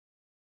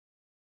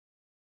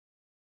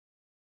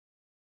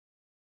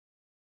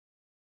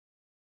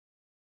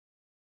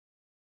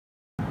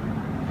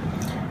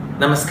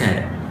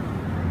നമസ്കാരം.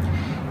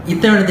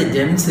 ഇത്തവണത്തെ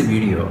Gems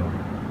video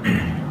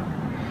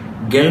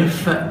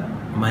Gulf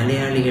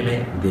മലയാളികളെ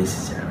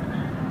ഉദ്ദേശിച്ചാണ്.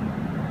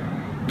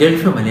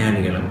 ഗൾഫ്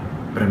മലയാളികളും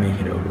പ്രമേഹ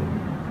രോഗവും.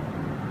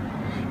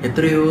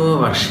 എത്രയോ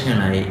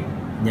വർഷങ്ങളായി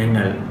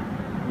ഞങ്ങൾ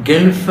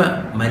ഗൾഫ്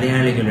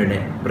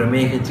മലയാളികളുടെ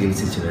പ്രമേഹം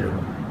ചികിത്സിച്ചു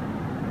വരുന്നു.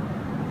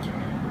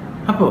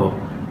 അപ്പോൾ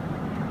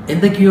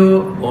എന്തൊക്കെയോ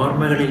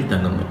ഓർമ്മകളിൽ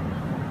തങ്ങുന്നു.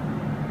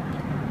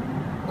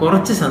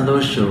 കുറച്ച്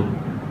സന്തോഷവും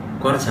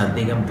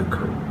കുറച്ചധികം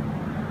ദുഃഖവും.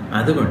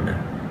 അതുകൊണ്ട്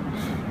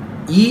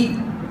ഈ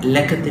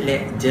ലക്കത്തിലെ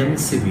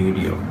ജെംസ്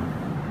വീഡിയോ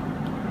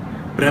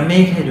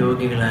പ്രമേഹ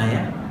രോഗികളായ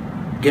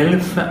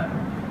ഗൾഫ്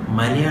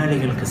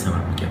മലയാളികൾക്ക്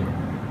സമർപ്പിക്കുന്നു.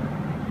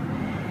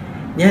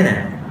 ഞാൻ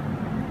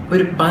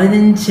ഒരു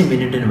 15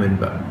 മിനിറ്റിന്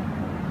മുൻപ്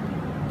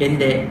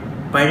എൻ്റെ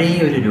പഴയ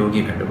ഒരു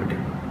രോഗിയെ കണ്ടുപിടി.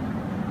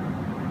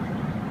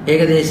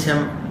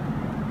 ഏകദേശം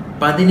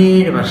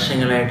 17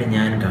 വർഷങ്ങളായിട്ട്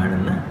ഞാൻ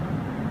കാണുന്ന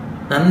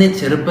നന്നേ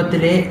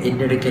ചെറുപ്പത്തിലെ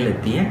എൻ്റെ അടുക്കൽ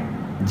എത്തിയ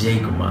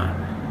ജയ്കുമാർ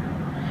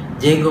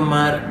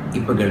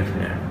ഇപ്പോൾ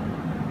ഗൾഫിലാണ്.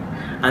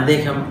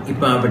 അദ്ദേഹം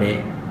ഇപ്പോൾ അവിടെ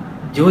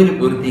ജോലി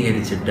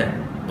പൂർത്തീകരിച്ചിട്ട്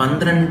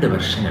 12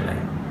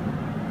 വർഷങ്ങളായി.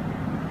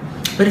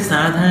 ഒരു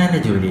സാധാരണ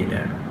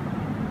ജോലിയിലാണ്.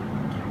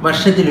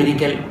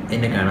 വർഷത്തിലൊരിക്കൽ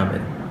എന്നെ കാണാൻ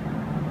വരും.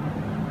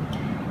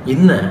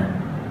 ഇന്ന്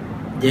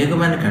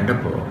ജയകുമാറിനെ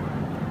കണ്ടപ്പോൾ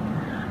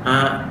ആ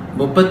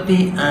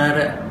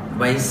 36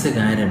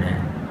 വയസ്സുകാരന്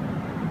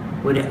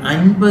ഒരു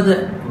 50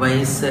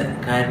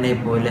 വയസ്സുകാരനെ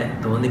പോലെ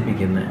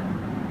തോന്നിപ്പിക്കുന്ന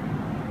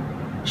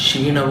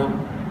ക്ഷീണവും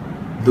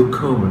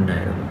ദുഃഖവും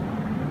ഉണ്ടായിരുന്നു.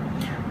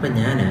 അപ്പം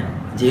ഞാൻ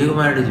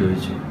ജയകുമാരോട്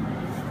ചോദിച്ചു,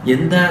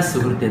 എന്താ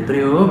സുഹൃത്ത്,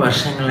 എത്രയോ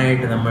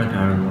വർഷങ്ങളായിട്ട് നമ്മൾ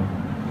കാണുന്നു,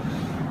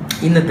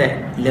 ഇന്നത്തെ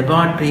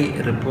ലബോറട്ടറി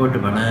റിപ്പോർട്ട്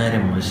വളരെ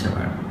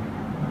മോശമാണ്.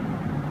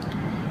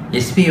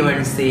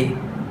 HbA1c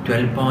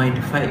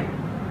 12.5,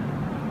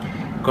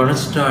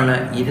 cholesterol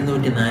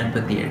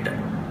 248.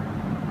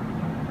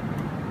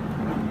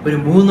 ഒരു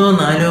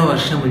 3-4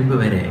 വർഷം മുൻപ്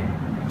വരെ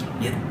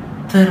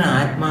എത്ര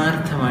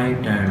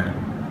ആത്മാർത്ഥമായിട്ടാണ്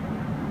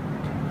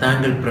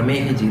താങ്കൾ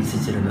പ്രമേഹം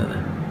ചികിത്സിച്ചിരുന്നത്.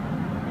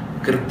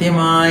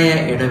 കൃത്യമായ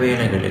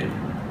ഇടവേളകളിൽ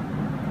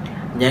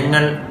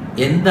ഞങ്ങൾ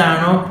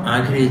എന്താണോ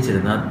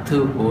ആഗ്രഹിച്ചിരുന്നത്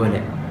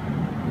അതുപോലെ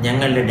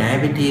ഞങ്ങളുടെ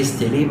ഡയബറ്റീസ്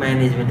ടെലി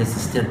മാനേജ്മെൻറ്റ്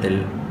സിസ്റ്റത്തിൽ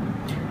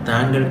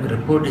താങ്കൾ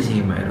റിപ്പോർട്ട്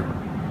ചെയ്യുമായിരുന്നു.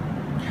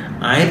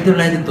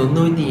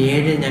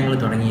 1997 ഞങ്ങൾ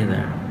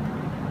തുടങ്ങിയതാണ്.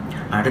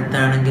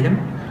 അടുത്താണെങ്കിലും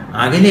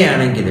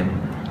അകലെയാണെങ്കിലും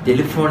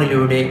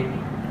ടെലിഫോണിലൂടെ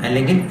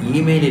അല്ലെങ്കിൽ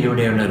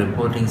ഇമെയിലിലൂടെയുള്ള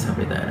റിപ്പോർട്ടിംഗ്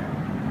സംവിധാനം,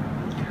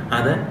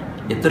 അത്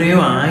എത്രയോ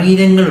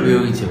ആയിരങ്ങൾ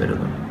ഉപയോഗിച്ച്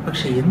വരുന്നു.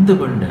 പക്ഷെ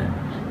എന്തുകൊണ്ട്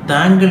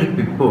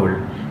താങ്കൾക്കിപ്പോൾ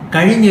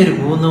കഴിഞ്ഞൊരു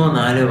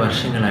 3-4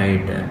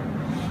 വർഷങ്ങളായിട്ട്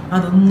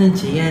അതൊന്നും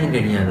ചെയ്യാൻ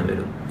കഴിയാതെ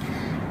വരും?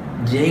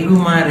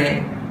 ജയ്കുമാരെ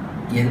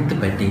എന്ത്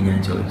പറ്റി ഞാൻ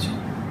ചോദിച്ചു.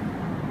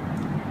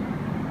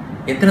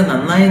 എത്ര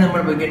നന്നായി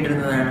നമ്മൾ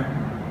പോയിക്കൊണ്ടിരുന്നതാണ്.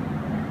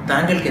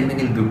 താങ്കൾക്ക്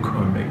എന്തെങ്കിലും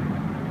ദുഃഖമുണ്ടോ?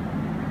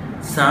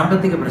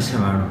 സാമ്പത്തിക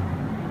പ്രശ്നമാണോ?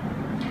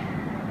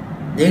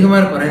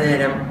 ജയകുമാർ കുറേ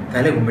നേരം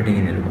തല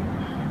കുമ്പിട്ടിങ്ങനെ ഇരുന്നു.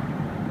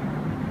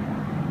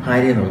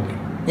 ഭാര്യയെ നോക്കി.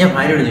 ഞാൻ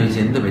ഭാര്യയോട് ചോദിച്ചു,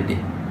 എന്ത് പറ്റി?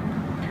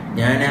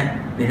 ഞാൻ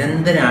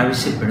നിരന്തരം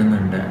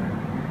ആവശ്യപ്പെടുന്നുണ്ട്,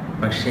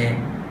 പക്ഷേ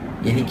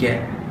എനിക്ക്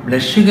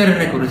ബ്ലഡ്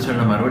ഷുഗറിനെ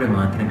കുറിച്ചുള്ള മറുപടി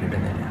മാത്രം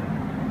കിട്ടുന്നില്ല.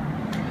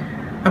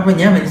 അപ്പോൾ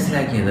ഞാൻ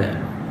മനസ്സിലാക്കിയത്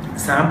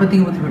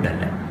സാമ്പത്തിക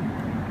ബുദ്ധിമുട്ടല്ല,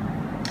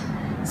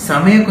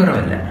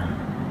 സമയക്കുറവല്ല,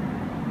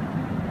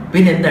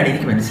 പിന്നെ എന്താണ്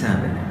എനിക്ക്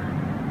മനസ്സിലാകുന്നില്ല.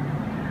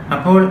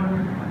 അപ്പോൾ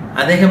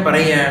അദ്ദേഹം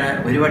പറയുകയാണ്,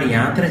 ഒരുപാട്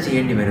യാത്ര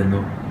ചെയ്യേണ്ടി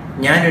വരുന്നു,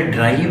 ഞാനൊരു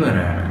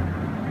ഡ്രൈവറാണ്.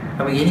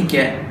 അപ്പോൾ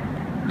എനിക്ക്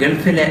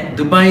ഗൾഫിലെ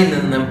ദുബായിൽ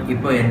നിന്നും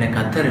ഇപ്പോൾ എന്നെ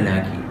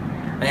ഖത്തറിലാക്കി.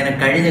 അങ്ങനെ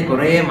കഴിഞ്ഞ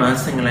കുറേ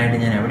മാസങ്ങളായിട്ട്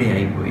ഞാൻ അവിടെ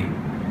ആയിപ്പോയി.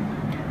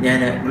 ഞാൻ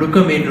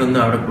ഗ്ലൂക്കോമീറ്റർ ഒന്നും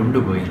അവിടെ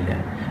കൊണ്ടുപോയില്ല.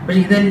 പക്ഷെ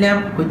ഇതെല്ലാം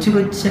കൊച്ചു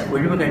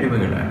ഒഴിവ്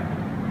കഴിവുകളാണ്.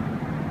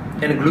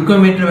 ഞാൻ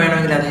ഗ്ലൂക്കോമീറ്റർ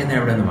വേണമെങ്കിൽ അദ്ദേഹത്തിന്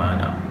അവിടെ നിന്ന്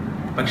വാങ്ങാം.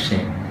 പക്ഷേ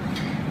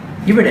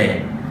ഇവിടെ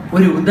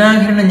ഒരു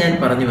ഉദാഹരണം ഞാൻ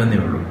പറഞ്ഞു വന്നേ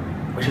ഉള്ളൂ.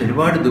 പക്ഷെ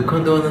ഒരുപാട്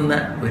ദുഃഖം തോന്നുന്ന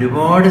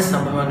ഒരുപാട്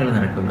സംഭവങ്ങൾ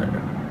നടക്കുന്നുണ്ട്.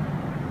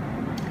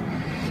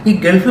 ഈ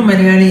ഗൾഫ്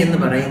മലയാളി എന്ന്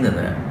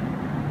പറയുന്നത്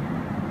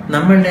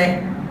നമ്മളുടെ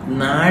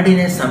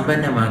നാടിനെ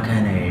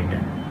സമ്പന്നമാക്കാനായിട്ട്,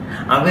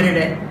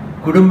 അവരുടെ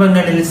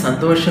കുടുംബങ്ങളിൽ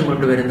സന്തോഷം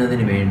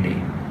കൊണ്ടുവരുന്നതിന് വേണ്ടി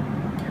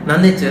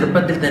നന്നേ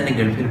ചെറുപ്പത്തിൽ തന്നെ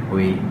ഗൾഫിൽ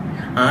പോയി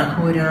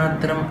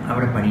ആഹോരാത്രം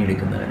അവിടെ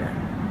പണിയെടുക്കുന്നവരാണ്.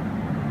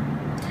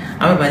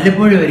 അവർ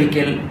വല്ലപ്പോഴും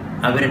ഒരിക്കൽ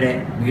അവരുടെ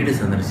വീട്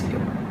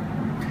സന്ദർശിക്കും.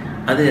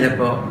 അത്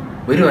ചിലപ്പോൾ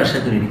 1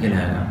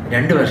 വർഷത്തിലൊരിക്കലാകാം,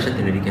 2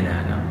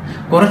 വർഷത്തിലൊരിക്കലാകാം.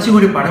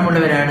 കുറച്ചുകൂടി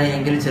പണമുള്ളവരാണ്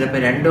എങ്കിൽ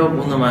ചിലപ്പോൾ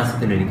 2-3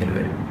 മാസത്തിലൊരിക്കൽ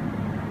വരും.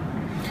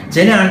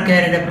 ചില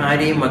ആൾക്കാരുടെ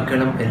ഭാര്യയും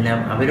മക്കളും എല്ലാം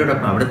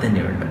അവരോടൊപ്പം അവിടെ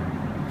തന്നെയുണ്ട്.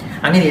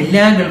 അങ്ങനെ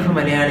എല്ലാ ഗൾഫ്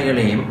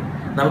മലയാളികളെയും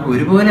നമുക്ക്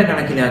ഒരുപോലെ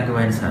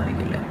കണക്കിലാക്കുവാൻ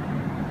സാധിക്കില്ല.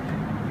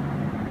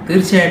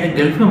 തീർച്ചയായിട്ടും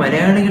ഗൾഫ്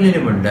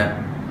മലയാളികളിലുമുണ്ട്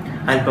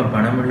അല്പം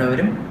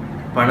പണമുള്ളവരും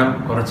പണം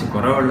കുറച്ച്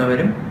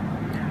കുറവുള്ളവരും,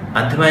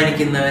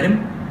 അധ്വാനിക്കുന്നവരും,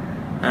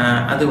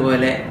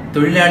 അതുപോലെ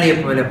തൊഴിലാളിയെ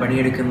പോലെ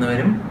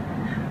പണിയെടുക്കുന്നവരും,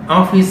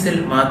 ഓഫീസിൽ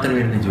മാത്രം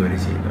ഇരുന്ന് ജോലി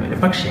ചെയ്യുന്നവരും.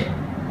 പക്ഷേ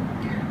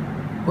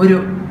ഒരു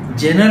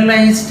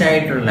ജനറലൈസ്ഡ്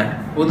ആയിട്ടുള്ള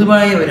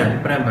പൊതുവായ ഒരു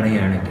അഭിപ്രായം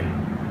പറയുകയാണെങ്കിൽ,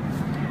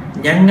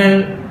 ഞങ്ങൾ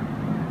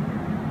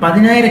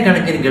 10,000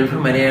 കണക്കിന് ഗൾഫ്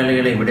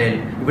മലയാളികളെ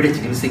ഇവിടെ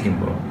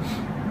ചികിത്സിക്കുമ്പോൾ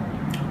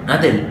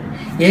അതിൽ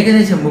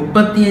ഏകദേശം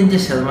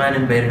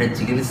 35% പേരുടെ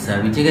ചികിത്സ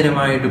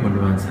വിജയകരമായിട്ട്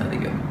കൊണ്ടുപോകാൻ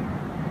സാധിക്കും.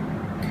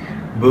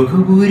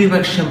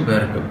 ബഹുഭൂരിപക്ഷം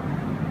പേർക്കും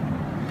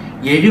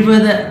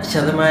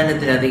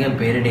 70%-ലധികം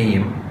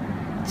പേരുടെയും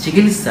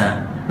ചികിത്സ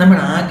നമ്മൾ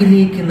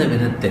ആഗ്രഹിക്കുന്ന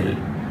വിധത്തിൽ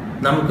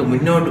നമുക്ക്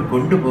മുന്നോട്ട്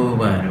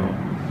കൊണ്ടുപോകുവാനോ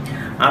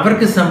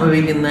അവർക്ക്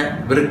സംഭവിക്കുന്ന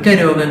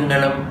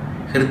വൃക്കരോഗങ്ങളും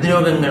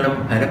ഹൃദ്രോഗങ്ങളും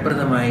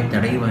ഫലപ്രദമായി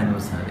തടയുവാനോ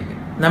സാധിക്കും.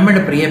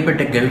 നമ്മുടെ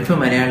പ്രിയപ്പെട്ട ഗൾഫ്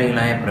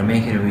മലയാളികളായ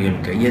പ്രമേഹ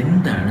രോഗികൾക്ക്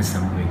എന്താണ്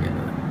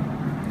സംഭവിക്കുന്നത്?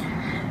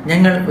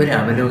 ഞങ്ങൾ ഒരു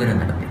അവലോകനം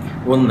നടത്തി.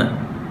 1,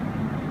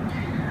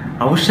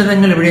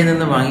 ഔഷധങ്ങൾ ഇവിടെ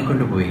നിന്ന്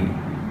വാങ്ങിക്കൊണ്ടുപോയി,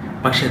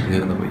 പക്ഷെ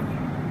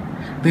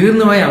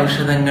തീർന്നുപോയ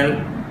ഔഷധങ്ങൾ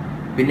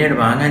പിന്നീട്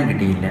വാങ്ങാൻ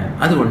കിട്ടിയില്ല.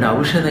 അതുകൊണ്ട്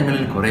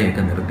ഔഷധങ്ങളിൽ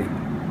കുറേയൊക്കെ നിർത്തി.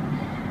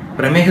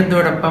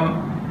 പ്രമേഹത്തോടൊപ്പം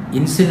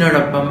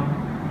ഇൻസുലിനോടൊപ്പം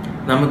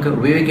നമുക്ക്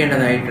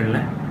ഉപയോഗിക്കേണ്ടതായിട്ടുള്ള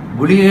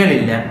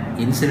ഗുളികകളില്ല,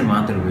 ഇൻസുലിൻ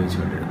മാത്രം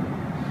ഉപയോഗിച്ചുകൊണ്ടിരുന്നു.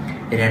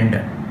 2,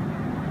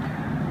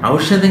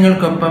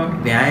 ഔഷധങ്ങൾക്കൊപ്പം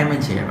വ്യായാമം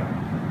ചെയ്യണം.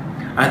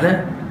 അത്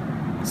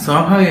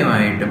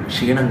സ്വാഭാവികമായിട്ടും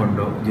ക്ഷീണം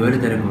കൊണ്ടോ ജോലി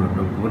തിരക്ക്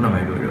കൊണ്ടോ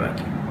പൂർണ്ണമായിട്ട്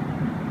ഒഴിവാക്കി.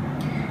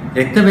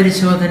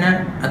 രക്തപരിശോധന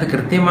അത്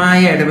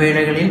കൃത്യമായ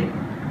ഇടവേളകളിൽ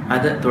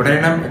അത്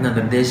തുടരണം എന്ന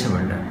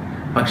നിർദ്ദേശമുണ്ട്.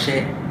 പക്ഷേ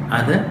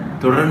അത്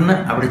തുടർന്ന്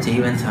അവിടെ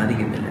ചെയ്യുവാൻ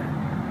സാധിക്കുന്നില്ല.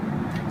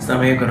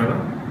 സമയക്കുറവ്,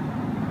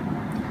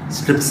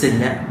 സ്ട്രിപ്സ്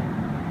ഇല്ല,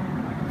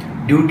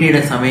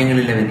 ഡ്യൂട്ടിയുടെ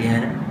സമയങ്ങളിലെ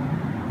വ്യതിയാനം,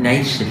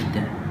 നൈറ്റ്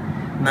ഷിഫ്റ്റ്.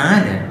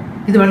 4,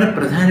 ഇത് വളരെ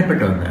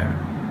പ്രധാനപ്പെട്ട ഒന്നാണ്.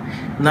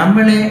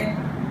 നമ്മളെ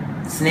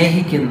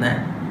സ്നേഹിക്കുന്ന,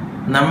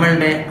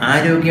 നമ്മളുടെ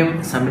ആരോഗ്യം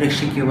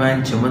സംരക്ഷിക്കുവാൻ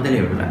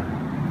ചുമതലയുള്ള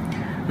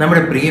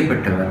നമ്മുടെ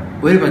പ്രിയപ്പെട്ടവർ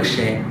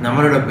ഒരുപക്ഷെ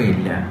നമ്മളോടൊപ്പം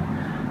ഇല്ല,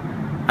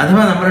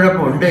 അഥവാ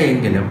നമ്മളോടൊപ്പം ഉണ്ട്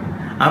എങ്കിലും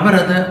അവർ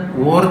അത്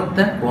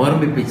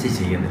ഓർമ്മിപ്പിച്ച്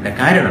ചെയ്യുന്നില്ല.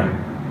 കാരണം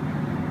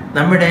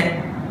നമ്മുടെ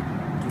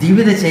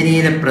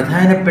ജീവിതചര്യയിലെ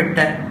പ്രധാനപ്പെട്ട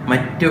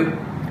മറ്റു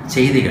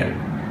ചെയ്തികൾ,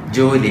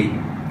 ജോലി,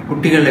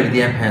 കുട്ടികളുടെ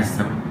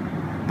വിദ്യാഭ്യാസം,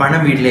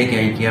 പണം വീട്ടിലേക്ക്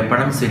അയക്കുക,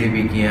 പണം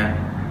സ്വരൂപിക്കുക,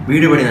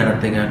 വീട് പണി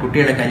നടത്തുക,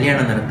 കുട്ടികളുടെ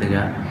കല്യാണം നടത്തുക,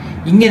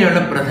 ഇങ്ങനെയുള്ള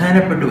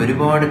പ്രധാനപ്പെട്ട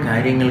ഒരുപാട്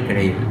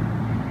കാര്യങ്ങൾക്കിടയിൽ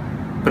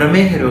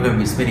പ്രമേഹ രോഗം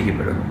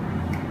വിസ്മരിക്കപ്പെടുന്നു.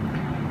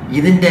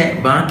 ഇതിൻ്റെ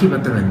ബാക്കി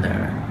പത്രം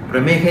എന്താണ്?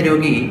 പ്രമേഹ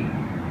രോഗി,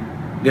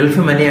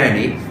 ഗൾഫ്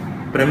മലയാളി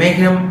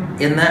പ്രമേഹം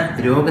എന്ന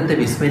രോഗത്തെ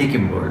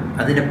വിസ്മരിക്കുമ്പോൾ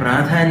അതിൻ്റെ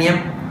പ്രാധാന്യം,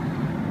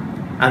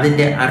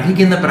 അതിൻ്റെ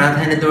അർഹിക്കുന്ന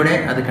പ്രാധാന്യത്തോടെ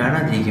അത്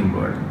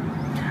കാണാതിരിക്കുമ്പോൾ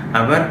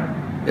അവർ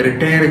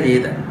റിട്ടയർ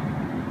ചെയ്ത്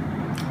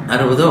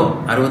 60,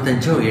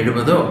 65,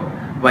 70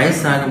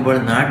 വയസ്സാകുമ്പോൾ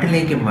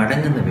നാട്ടിലേക്ക്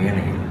മടങ്ങുന്ന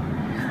വേളയിൽ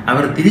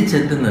അവർ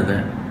തിരിച്ചെത്തുന്നത്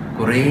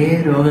കുറേ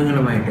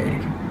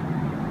രോഗങ്ങളുമായിട്ടായിരിക്കും.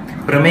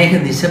 പ്രമേഹ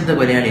നിശബ്ദ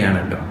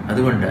കൊലയാളിയാണല്ലോ.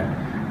 അതുകൊണ്ട്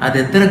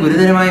അതെത്ര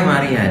ഗുരുതരമായി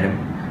മാറിയാലും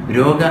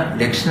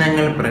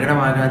രോഗലക്ഷണങ്ങൾ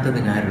പ്രകടമാകാത്തത്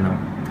കാരണം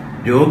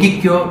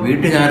രോഗിക്കോ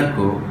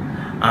വീട്ടുകാർക്കോ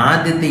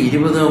ആദ്യത്തെ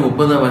 20,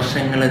 30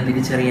 വർഷങ്ങളെ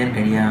തിരിച്ചറിയാൻ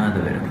കഴിയാതെ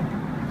വരുന്നു.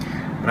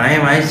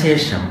 പ്രായമായ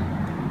ശേഷം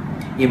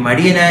ഈ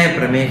മടിയനായ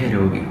പ്രമേഹ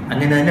രോഗി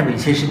അങ്ങനെ തന്നെ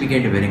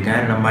വിശേഷിപ്പിക്കേണ്ടി വരും.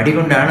 കാരണം മടി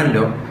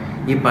കൊണ്ടാണല്ലോ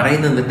ഈ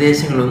പറയുന്ന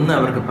നിർദ്ദേശങ്ങളൊന്നും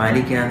അവർക്ക്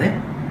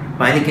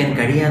പാലിക്കാൻ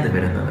കഴിയാതെ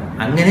വരുന്നത്.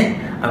 അങ്ങനെ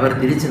അവർ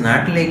തിരിച്ച്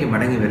നാട്ടിലേക്ക്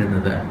മടങ്ങി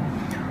വരുന്നത്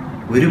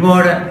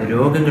ഒരുപാട്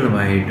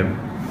രോഗങ്ങളുമായിട്ടും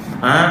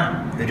ആ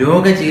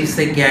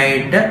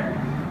രോഗചികിത്സയ്ക്കായിട്ട്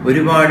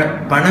ഒരുപാട്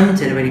പണം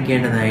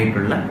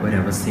ചെലവഴിക്കേണ്ടതായിട്ടുള്ള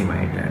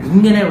ഒരവസ്ഥയുമായിട്ടാണ്.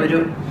 ഇങ്ങനെ ഒരു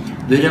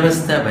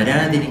ദുരവസ്ഥ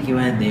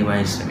വരാതിരിക്കുവാൻ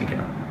ദയവായി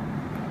ശ്രമിക്കണം.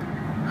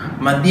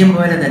 മദ്യം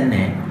പോലെ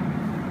തന്നെ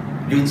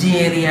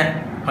രുചിയേറിയ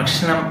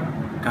ഭക്ഷണം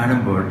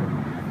കാണുമ്പോൾ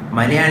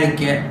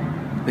മലയാളിക്ക്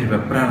ഒരു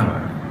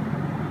വെപ്രാളമാണ്.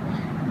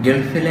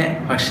 ഗൾഫിലെ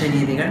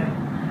ഭക്ഷണരീതികൾ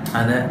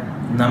അത്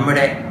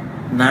നമ്മുടെ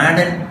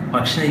നാടൻ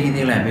ഭക്ഷണ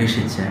രീതികളെ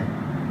അപേക്ഷിച്ച്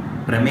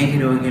പ്രമേഹ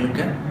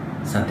രോഗികൾക്ക്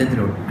സത്യത്തിൽ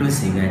ഒട്ടും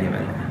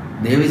സ്വീകാര്യമല്ല.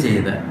 ദയവ്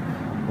ചെയ്ത്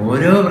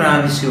ഓരോ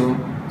പ്രാവശ്യവും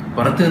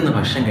പുറത്തു നിന്ന്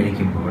ഭക്ഷണം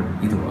കഴിക്കുമ്പോൾ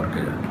ഇത്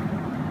ഓർക്കുക.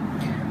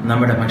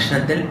 നമ്മുടെ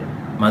ഭക്ഷണത്തിൽ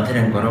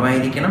മധുരം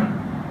കുറവായിരിക്കണം.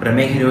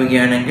 പ്രമേഹ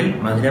രോഗിയാണെങ്കിൽ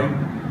മധുരം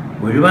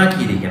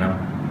ഒഴിവാക്കിയിരിക്കണം.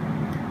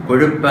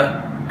 കൊഴുപ്പ്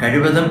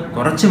കഴിവതും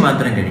കുറച്ച്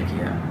മാത്രം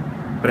കഴിക്കുക.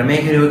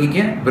 പ്രമേഹ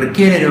രോഗിക്ക്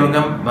വൃക്കയിലെ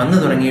രോഗം വന്നു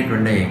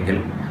തുടങ്ങിയിട്ടുണ്ട് എങ്കിൽ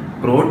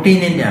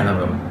പ്രോട്ടീനിൻ്റെ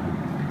അളവും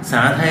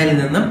സാധാരണയിൽ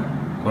നിന്നും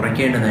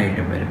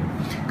കുറയ്ക്കേണ്ടതായിട്ടും വരും.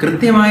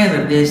 കൃത്യമായ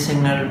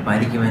നിർദ്ദേശങ്ങൾ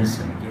പാലിക്കുവാൻ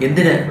ശ്രമിക്കുക.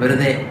 എന്തിന്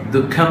വെറുതെ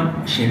ദുഃഖം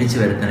ക്ഷണിച്ചു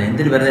വരുത്തണം?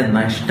 എന്തിന് വെറുതെ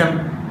നഷ്ടം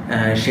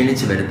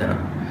ക്ഷണിച്ചു വരുത്തണം?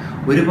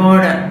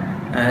 ഒരുപാട്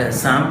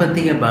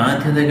സാമ്പത്തിക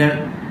ബാധ്യതകൾ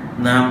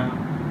നാം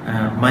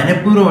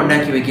മനഃപൂർവ്വം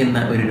ഉണ്ടാക്കി വയ്ക്കുന്ന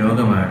ഒരു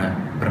രോഗമാണ്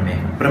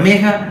പ്രമേഹം.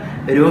 പ്രമേഹ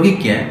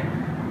രോഗിക്ക്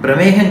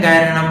പ്രമേഹം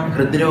കാരണം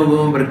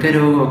ഹൃദ്രോഗവും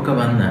വൃക്കരോഗവും ഒക്കെ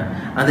വന്ന്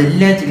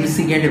അതെല്ലാം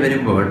ചികിത്സിക്കേണ്ടി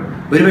വരുമ്പോൾ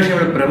ഒരുപക്ഷെ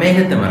നമ്മൾ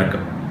പ്രമേഹത്തെ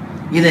മറക്കും.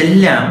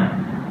 ഇതെല്ലാം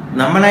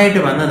നമ്മളായിട്ട്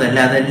വന്നതല്ല,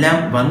 അതെല്ലാം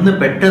വന്നു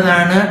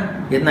പെട്ടതാണ്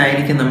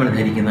എന്നായിരിക്കും നമ്മൾ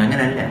ധരിക്കുന്നത്.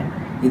 അങ്ങനല്ല,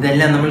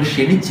 ഇതെല്ലാം നമ്മൾ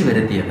ക്ഷണിച്ചു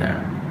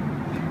വരുത്തിയതാണ്.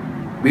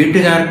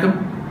 വീട്ടുകാർക്കും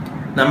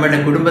നമ്മുടെ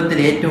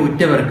കുടുംബത്തിലെ ഏറ്റവും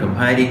ഉറ്റവർക്കും,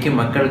 ഭാര്യയ്ക്കും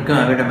മക്കൾക്കും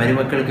അവരുടെ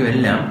മരുമക്കൾക്കും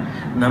എല്ലാം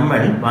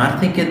നമ്മൾ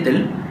വാർദ്ധക്യത്തിൽ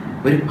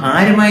ഒരു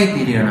ഭാരമായി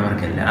തീരുകയാണ്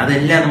അവർക്കെല്ലാം.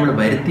 അതെല്ലാം നമ്മൾ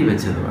വരുത്തി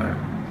വെച്ചതുമാണ്.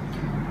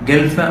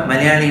 ഗൾഫ്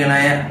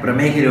മലയാളികളായ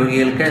പ്രമേഹ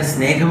രോഗികൾക്ക്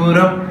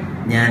സ്നേഹപൂർവ്വം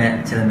ഞാൻ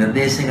ചില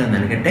നിർദ്ദേശങ്ങൾ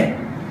നൽകട്ടെ.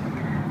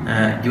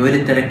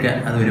 ജോലിത്തിരക്ക്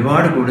അത്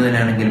ഒരുപാട്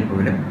കൂടുതലാണെങ്കിൽ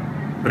പോലും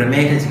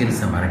പ്രമേഹ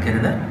ചികിത്സ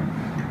മറക്കരുത്.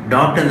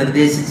 ഡോക്ടർ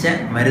നിർദ്ദേശിച്ച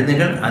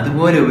മരുന്നുകൾ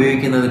അതുപോലെ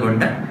ഉപയോഗിക്കുന്നത്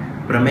കൊണ്ട്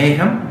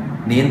പ്രമേഹം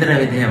നിയന്ത്രണ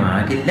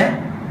വിധേയമാകില്ല.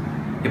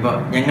 ഇപ്പോൾ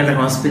ഞങ്ങളുടെ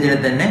ഹോസ്പിറ്റലിൽ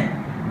തന്നെ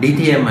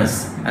DTMS,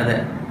 അത്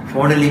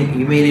ഫോണിലും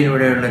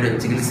ഇമെയിലിലൂടെയുള്ളൊരു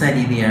ചികിത്സാ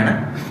രീതിയാണ്.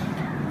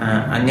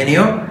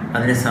 അങ്ങനെയോ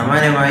അതിന്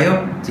സമാനമായോ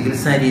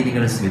ചികിത്സാ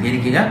രീതികൾ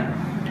സ്വീകരിക്കുക.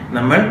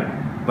 നമ്മൾ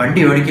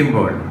വണ്ടി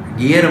ഓടിക്കുമ്പോൾ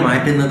ഗിയർ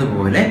മാറ്റുന്നത്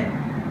പോലെ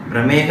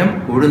പ്രമേഹം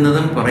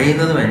കൂടുന്നതും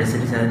കുറയുന്നതും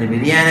അനുസരിച്ച് അതിൻ്റെ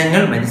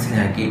വ്യതിയാനങ്ങൾ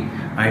മനസ്സിലാക്കി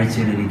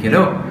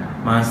ആഴ്ചയിലൊരിക്കലോ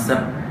മാസം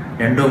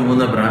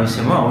 2-3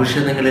 പ്രാവശ്യമോ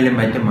ഔഷധങ്ങളിലും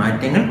മറ്റ്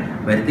മാറ്റങ്ങൾ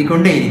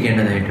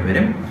വരുത്തിക്കൊണ്ടേയിരിക്കേണ്ടതായിട്ട്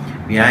വരും.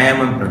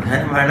 വ്യായാമം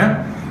പ്രധാനമാണ്.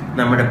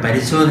 നമ്മുടെ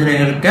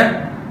പരിശോധനകൾക്ക്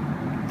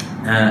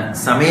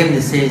സമയം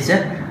നിശ്ചയിച്ച്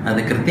അത്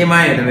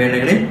കൃത്യമായ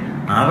ഇടവേളകളിൽ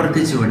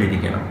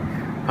ആവർത്തിച്ചുകൊണ്ടിരിക്കണം.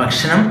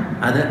 ഭക്ഷണം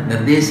അത്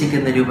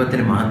നിർദ്ദേശിക്കുന്ന രൂപത്തിൽ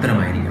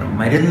മാത്രമായിരിക്കണം.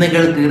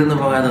 മരുന്നുകൾ തീർന്നു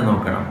പോകാതെ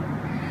നോക്കണം.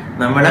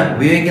 നമ്മൾ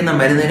ഉപയോഗിക്കുന്ന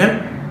മരുന്നുകൾ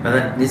അത്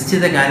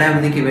നിശ്ചിത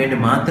കാലാവധിക്ക് വേണ്ടി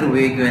മാത്രം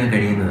ഉപയോഗിക്കുവാൻ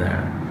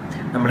കഴിയുന്നതാണ്.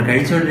 നമ്മൾ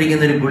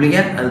കഴിച്ചുകൊണ്ടിരിക്കുന്ന ഒരു ഗുളിക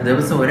അത്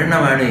ദിവസം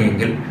ഒരെണ്ണമാണ്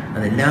എങ്കിൽ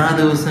അത് എല്ലാ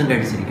ദിവസവും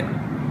കഴിച്ചിരിക്കണം.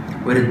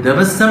 ഒരു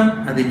ദിവസം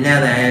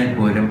അതില്ലാതായാൽ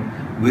പോലും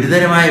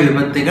ഗുരുതരമായ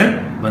വിപത്തുകൾ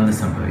വന്ന്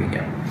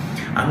സംഭവിക്കാം.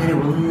 അങ്ങനെ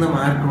ഒന്നും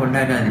ആർക്കും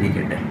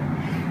ഉണ്ടാകാതിരിക്കട്ടെ.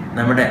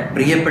 നമ്മുടെ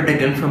പ്രിയപ്പെട്ട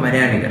ഗൾഫ്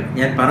മലയാളികൾ,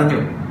 ഞാൻ പറഞ്ഞു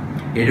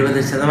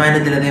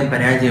 70%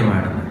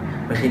 പരാജയമാണെന്ന്.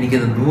 പക്ഷെ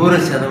എനിക്കത്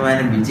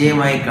 100%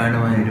 വിജയമായി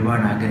കാണുവാൻ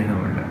ഒരുപാട്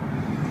ആഗ്രഹമുണ്ട്.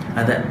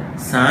 അത്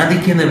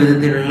സാധിക്കുന്ന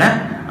വിധത്തിലുള്ള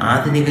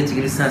ആധുനിക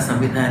ചികിത്സാ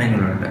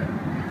സംവിധാനങ്ങളുണ്ട്.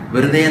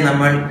 വെറുതെ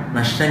നമ്മൾ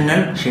നഷ്ടങ്ങൾ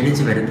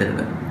ക്ഷണിച്ചു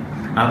വരുത്തരുത്,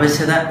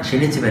 അവശത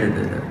ക്ഷണിച്ചു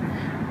വരുത്തരുത്.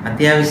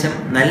 അത്യാവശ്യം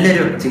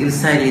നല്ലൊരു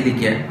ചികിത്സാ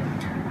രീതിക്ക്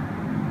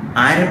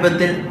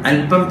ആരംഭത്തിൽ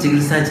അല്പം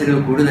ചികിത്സാ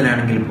ചെലവ്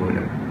കൂടുതലാണെങ്കിൽ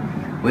പോലും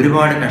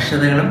ഒരുപാട്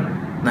കഷ്ടതകളും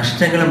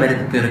നഷ്ടങ്ങളും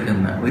വരുത്തി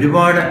തീർക്കുന്ന,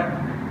 ഒരുപാട്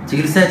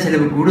ചികിത്സാ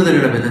ചെലവ്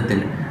കൂടുതലുള്ള വിധത്തിൽ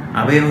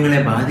അവയവങ്ങളെ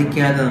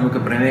ബാധിക്കാതെ നമുക്ക്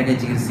പ്രമേഹം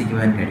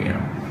ചികിത്സിക്കുവാൻ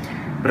കഴിയണം.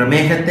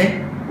 പ്രമേഹത്തെ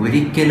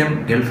ഒരിക്കലും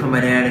ഗൾഫ്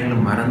മലയാളികൾ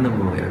മറന്നു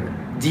പോകരുത്.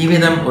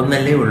 ജീവിതം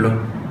ഒന്നല്ലേ ഉള്ളൂ.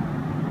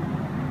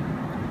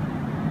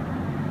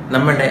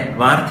 നമ്മുടെ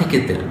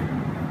വാർദ്ധക്യത്തിൽ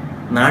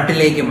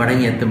നാട്ടിലേക്ക്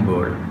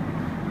മടങ്ങിയെത്തുമ്പോൾ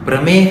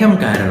പ്രമേഹം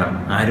കാരണം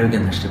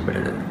ആരോഗ്യം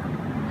നഷ്ടപ്പെടരുത്.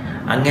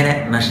 അങ്ങനെ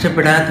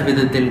നഷ്ടപ്പെടാത്ത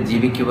വിധത്തിൽ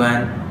ജീവിക്കുവാൻ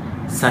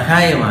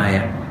സഹായമായ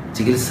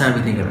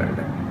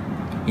ചികിത്സാവിധികളുണ്ട്.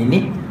 ഇനി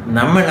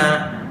നമ്മൾ ആ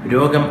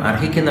രോഗം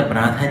അർഹിക്കുന്ന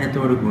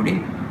പ്രാധാന്യത്തോടു കൂടി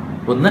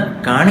ഒന്ന്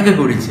കാണുക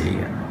കൂടി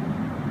ചെയ്യുക.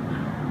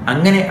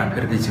 അങ്ങനെ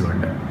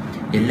അഭ്യർത്ഥിച്ചുകൊണ്ട്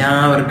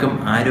എല്ലാവർക്കും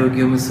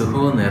ആരോഗ്യവും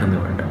സുഖവും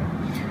നേർന്നുകൊണ്ട്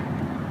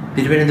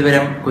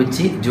Thiruvananthapuram,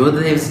 Kochi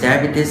Jyothidev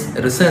diabetes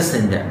research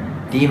centre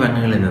team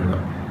അംഗങ്ങളിൽ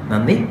നിന്നും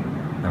നന്ദി,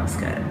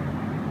 നമസ്കാരം.